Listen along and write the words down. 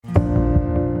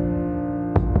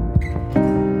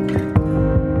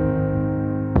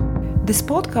This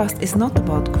podcast is not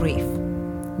about grief.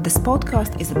 This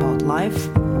podcast is about life,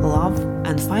 love,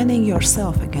 and finding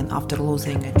yourself again after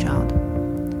losing a child.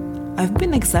 I've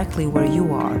been exactly where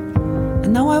you are,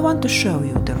 and now I want to show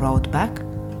you the road back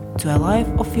to a life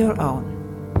of your own.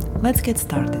 Let's get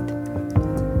started.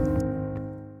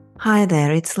 Hi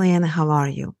there, it's Liana. How are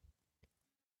you?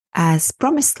 As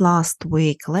promised last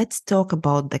week, let's talk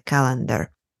about the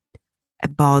calendar,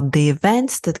 about the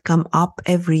events that come up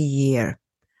every year.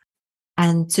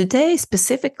 And today,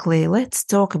 specifically, let's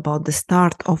talk about the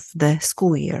start of the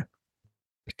school year,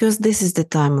 because this is the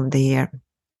time of the year.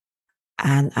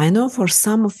 And I know for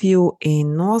some of you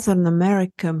in Northern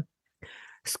America,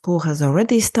 school has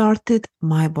already started.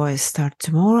 My boys start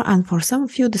tomorrow. And for some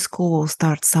of you, the school will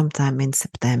start sometime in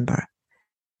September.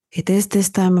 It is this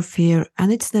time of year,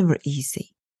 and it's never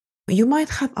easy. You might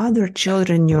have other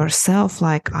children yourself,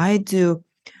 like I do,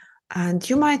 and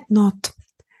you might not.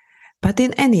 But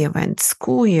in any event,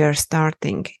 school year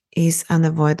starting is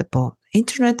unavoidable.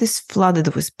 Internet is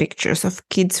flooded with pictures of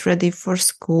kids ready for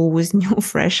school with new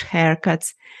fresh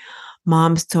haircuts,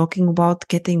 moms talking about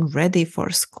getting ready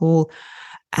for school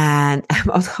and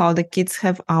about how the kids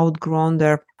have outgrown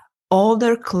all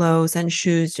their clothes and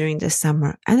shoes during the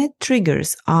summer. And it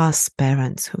triggers us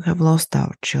parents who have lost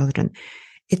our children.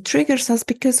 It triggers us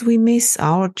because we miss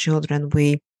our children.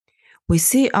 We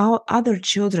see our other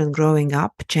children growing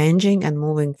up, changing and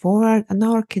moving forward, and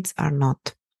our kids are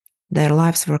not. Their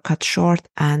lives were cut short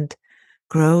and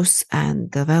growth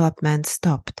and development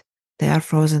stopped. They are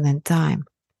frozen in time.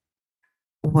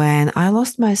 When I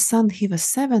lost my son, he was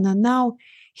 7, and now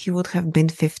he would have been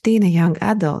 15, a young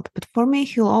adult. But for me,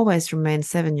 he'll always remain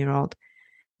 7-year-old,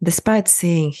 despite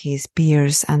seeing his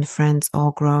peers and friends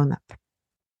all grown up.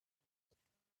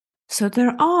 So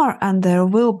there are, and there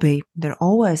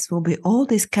always will be all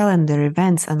these calendar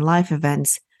events and life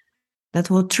events that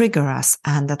will trigger us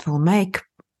and that will make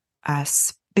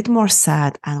us a bit more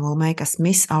sad and will make us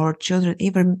miss our children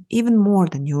even more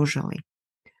than usually.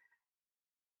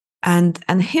 And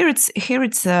here it's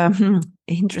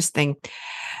interesting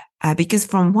because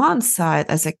from one side,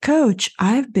 as a coach,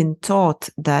 I've been taught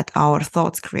that our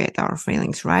thoughts create our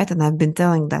feelings, right? And I've been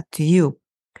telling that to you.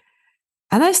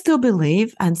 And I still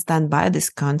believe and stand by this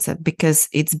concept because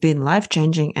it's been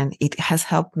life-changing and it has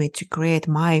helped me to create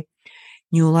my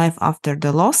new life after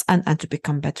the loss and to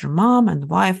become better mom and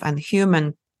wife and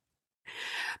human.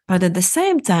 But at the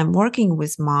same time, working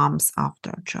with moms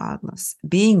after childless,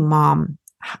 being mom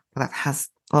that has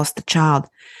lost a child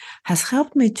has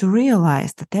helped me to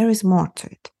realize that there is more to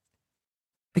it.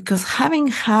 Because having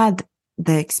had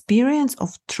the experience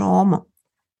of trauma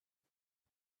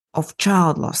of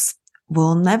child loss,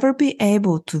 will never be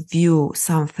able to view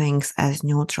some things as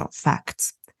neutral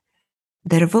facts.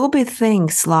 There will be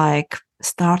things like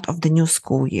start of the new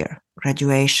school year,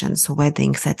 graduations,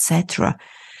 weddings, etc.,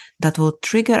 that will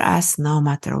trigger us no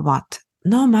matter what,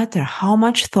 no matter how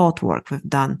much thought work we've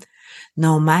done,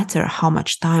 no matter how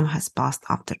much time has passed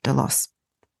after the loss.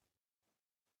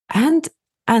 And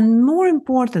more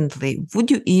importantly, would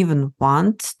you even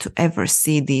want to ever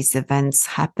see these events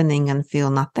happening and feel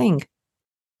nothing?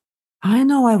 I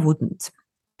know I wouldn't,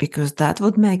 because that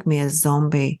would make me a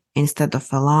zombie instead of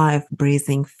a live,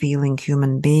 breathing, feeling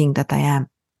human being that I am.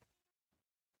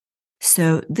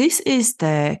 So this is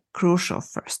the crucial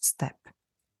first step,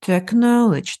 to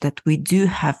acknowledge that we do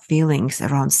have feelings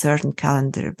around certain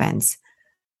calendar events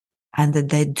and that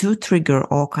they do trigger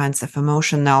all kinds of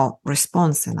emotional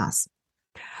response in us.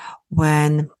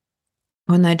 When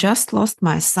I just lost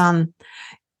my son,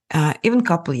 even a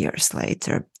couple years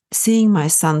later, seeing my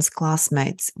son's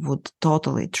classmates would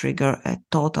totally trigger a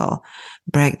total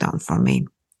breakdown for me.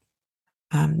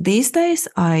 These days,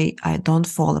 I don't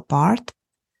fall apart,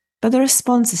 but the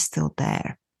response is still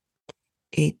there.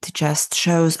 It just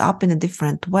shows up in a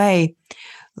different way,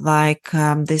 like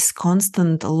this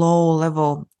constant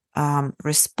low-level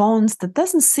response that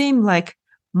doesn't seem like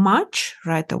much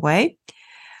right away,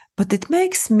 but it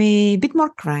makes me a bit more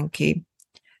cranky.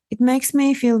 It makes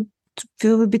me feel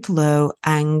a bit low,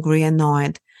 angry,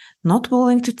 annoyed, not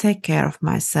willing to take care of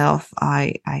myself.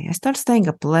 I start staying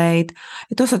up late.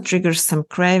 It also triggers some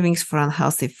cravings for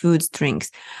unhealthy foods,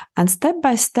 drinks. And step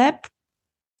by step,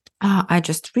 I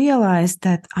just realized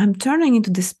that I'm turning into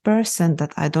this person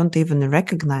that I don't even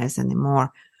recognize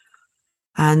anymore.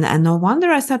 And no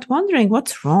wonder I start wondering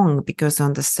what's wrong, because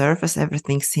on the surface,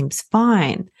 everything seems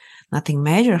fine. Nothing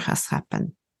major has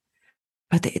happened.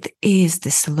 But it is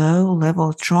this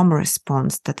low-level trauma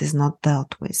response that is not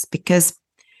dealt with. Because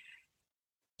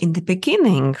in the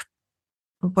beginning,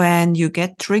 when you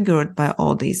get triggered by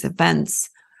all these events,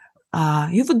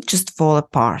 you would just fall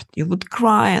apart. You would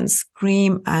cry and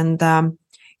scream, and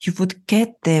you would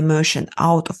get the emotion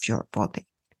out of your body.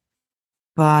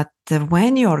 But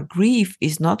when your grief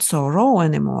is not so raw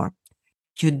anymore,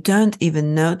 you don't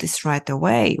even notice right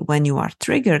away when you are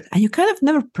triggered, and you kind of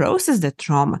never process the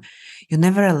trauma. You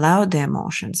never allow the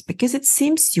emotions because it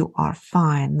seems you are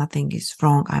fine, nothing is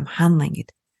wrong, I'm handling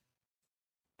it.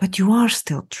 But you are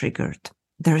still triggered.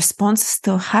 The response is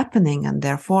still happening, and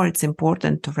therefore it's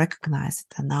important to recognize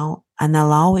it and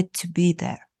allow it to be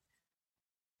there.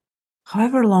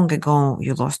 However long ago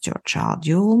you lost your child,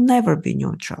 you will never be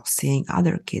neutral seeing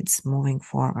other kids moving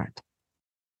forward.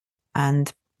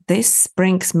 And this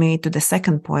brings me to the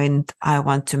second point I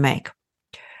want to make.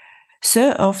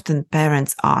 So often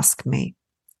parents ask me,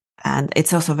 and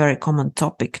it's also a very common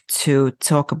topic to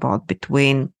talk about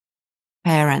between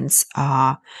parents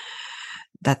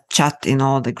that chat in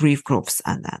all the grief groups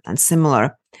and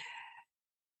similar.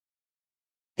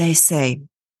 They say,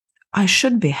 I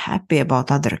should be happy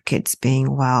about other kids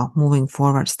being well, moving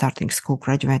forward, starting school,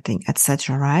 graduating,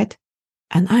 etc., right?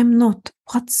 And I'm not.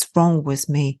 What's wrong with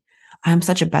me? I'm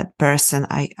such a bad person.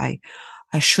 I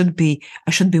should be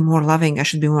more loving. I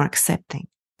should be more accepting.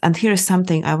 And here is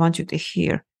something I want you to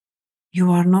hear.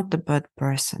 You are not a bad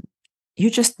person. You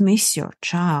just miss your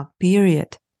child,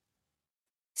 period.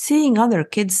 Seeing other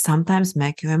kids sometimes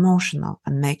make you emotional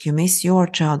and make you miss your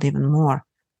child even more.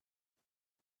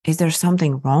 Is there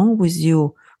something wrong with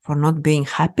you for not being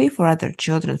happy for other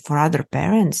children, for other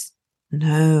parents?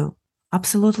 No,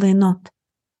 absolutely not.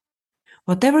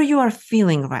 Whatever you are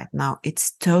feeling right now,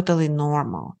 it's totally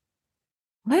normal.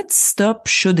 Let's stop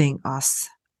shooting us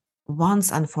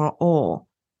once and for all,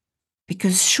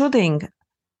 because shooting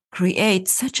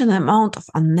creates such an amount of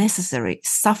unnecessary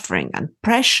suffering and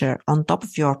pressure on top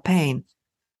of your pain.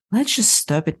 Let's just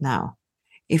stop it now.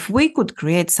 If we could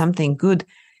create something good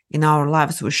in our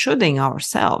lives with shooting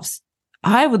ourselves,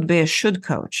 I would be a should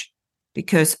coach,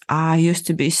 because I used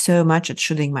to be so much at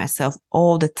shooting myself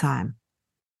all the time.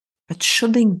 But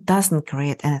shooting doesn't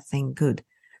create anything good.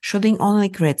 Shooting only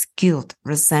creates guilt,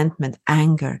 resentment,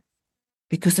 anger,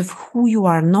 because of who you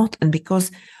are not and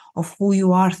because of who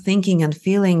you are thinking and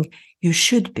feeling you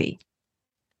should be.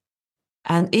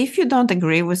 And if you don't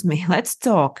agree with me, let's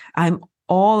talk. I'm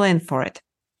all in for it.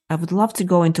 I would love to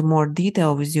go into more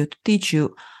detail with you to teach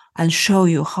you and show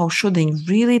you how shooting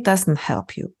really doesn't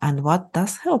help you and what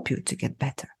does help you to get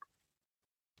better.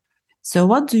 So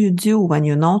what do you do when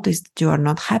you notice that you are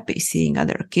not happy seeing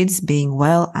other kids being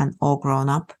well and all grown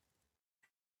up?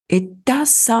 It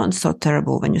does sound so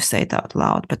terrible when you say it out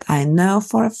loud, but I know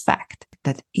for a fact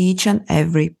that each and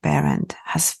every parent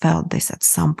has felt this at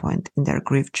some point in their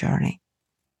grief journey.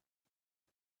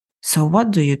 So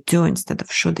what do you do instead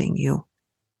of shooting you?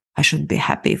 I should be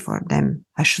happy for them.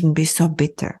 I shouldn't be so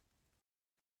bitter.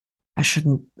 I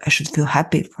should feel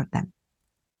happy for them.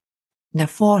 There are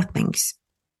 4 things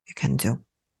you can do.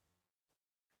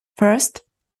 First,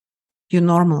 you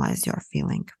normalize your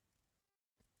feeling.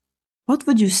 What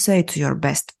would you say to your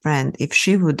best friend if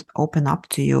she would open up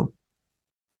to you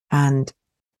and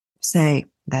say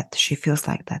that she feels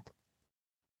like that?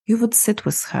 You would sit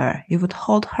with her, you would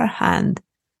hold her hand,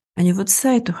 and you would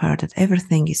say to her that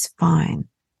everything is fine,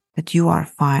 that you are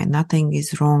fine, nothing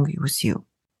is wrong with you.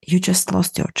 You just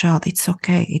lost your child. It's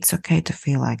okay to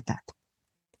feel like that.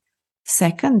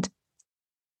 Second,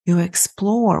 you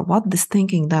explore what this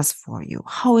thinking does for you.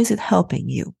 How is it helping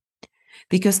you?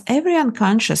 Because every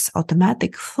unconscious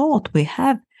automatic thought we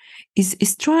have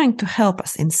is trying to help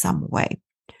us in some way.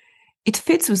 It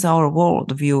fits with our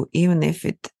worldview, even if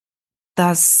it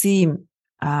does seem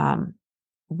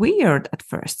weird at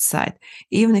first sight.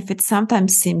 Even if it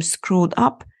sometimes seems screwed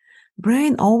up,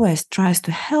 brain always tries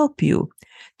to help you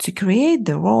to create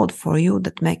the world for you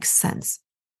that makes sense.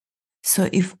 So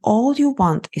if all you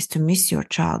want is to miss your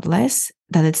child less,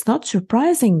 then it's not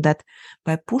surprising that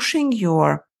by pushing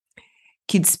your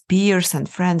kids' peers and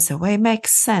friends away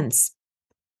makes sense.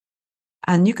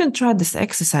 And you can try this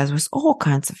exercise with all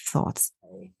kinds of thoughts.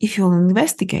 If you'll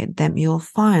investigate them, you'll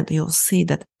see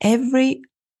that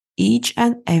each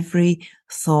and every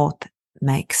thought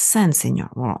makes sense in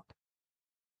your world.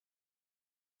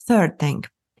 Third thing,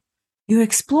 you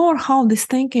explore how this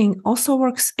thinking also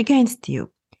works against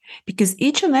you, because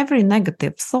each and every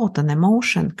negative thought and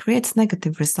emotion creates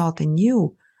negative result in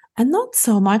you, and not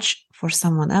so much for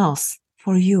someone else,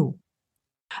 for you.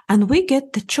 And we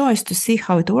get the choice to see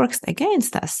how it works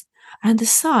against us and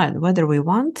decide whether we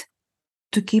want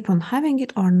to keep on having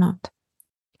it or not.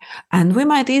 And we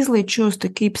might easily choose to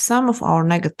keep some of our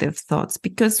negative thoughts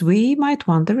because we might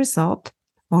want the result,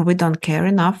 or we don't care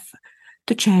enough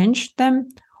to change them,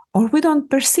 or we don't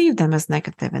perceive them as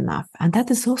negative enough. And that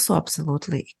is also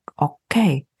absolutely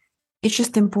okay. It's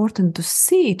just important to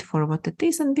see it for what it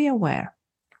is and be aware.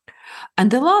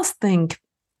 And the last thing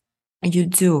you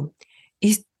do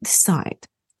is decide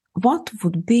what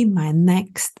would be my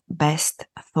next best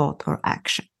thought or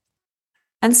action.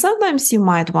 And sometimes you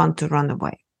might want to run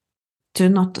away,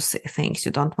 not to see things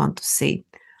you don't want to see.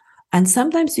 And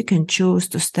sometimes you can choose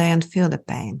to stay and feel the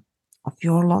pain of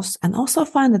your loss and also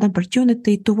find an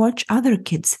opportunity to watch other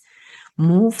kids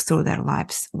move through their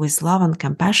lives with love and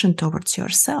compassion towards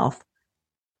yourself.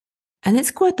 And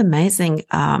it's quite amazing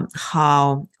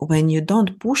how when you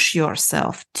don't push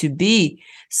yourself to be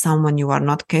someone you are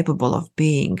not capable of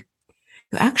being,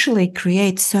 you actually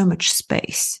create so much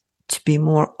space to be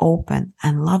more open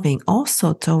and loving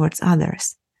also towards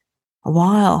others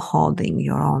while holding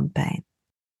your own pain.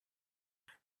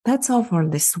 That's all for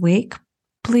this week.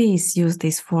 Please use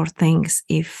these 4 things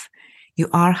if you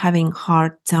are having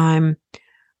hard time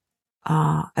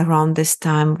around this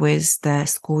time with the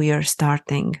school year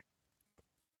starting.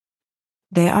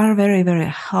 They are very, very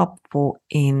helpful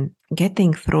in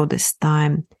getting through this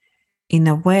time in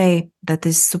a way that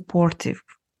is supportive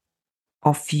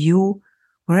of you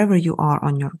wherever you are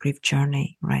on your grief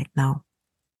journey right now.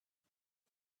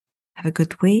 Have a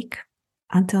good week.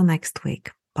 Until next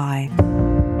week. Bye.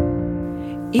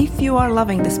 If you are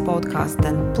loving this podcast,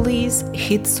 then please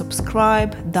hit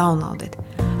subscribe, download it,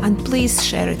 and please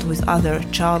share it with other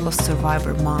child loss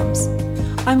survivor moms.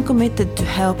 I'm committed to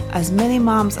help as many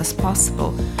moms as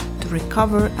possible to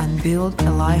recover and build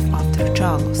a life after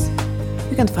child loss.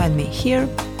 You can find me here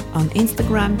on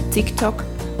Instagram, TikTok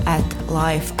at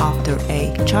Life After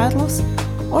a Child Loss,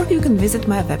 or you can visit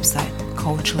my website,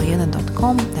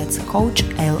 coachliene.com. That's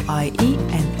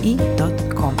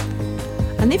coachliene.com.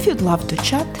 And if you'd love to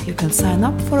chat, you can sign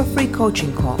up for a free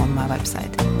coaching call on my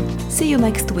website. See you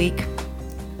next week.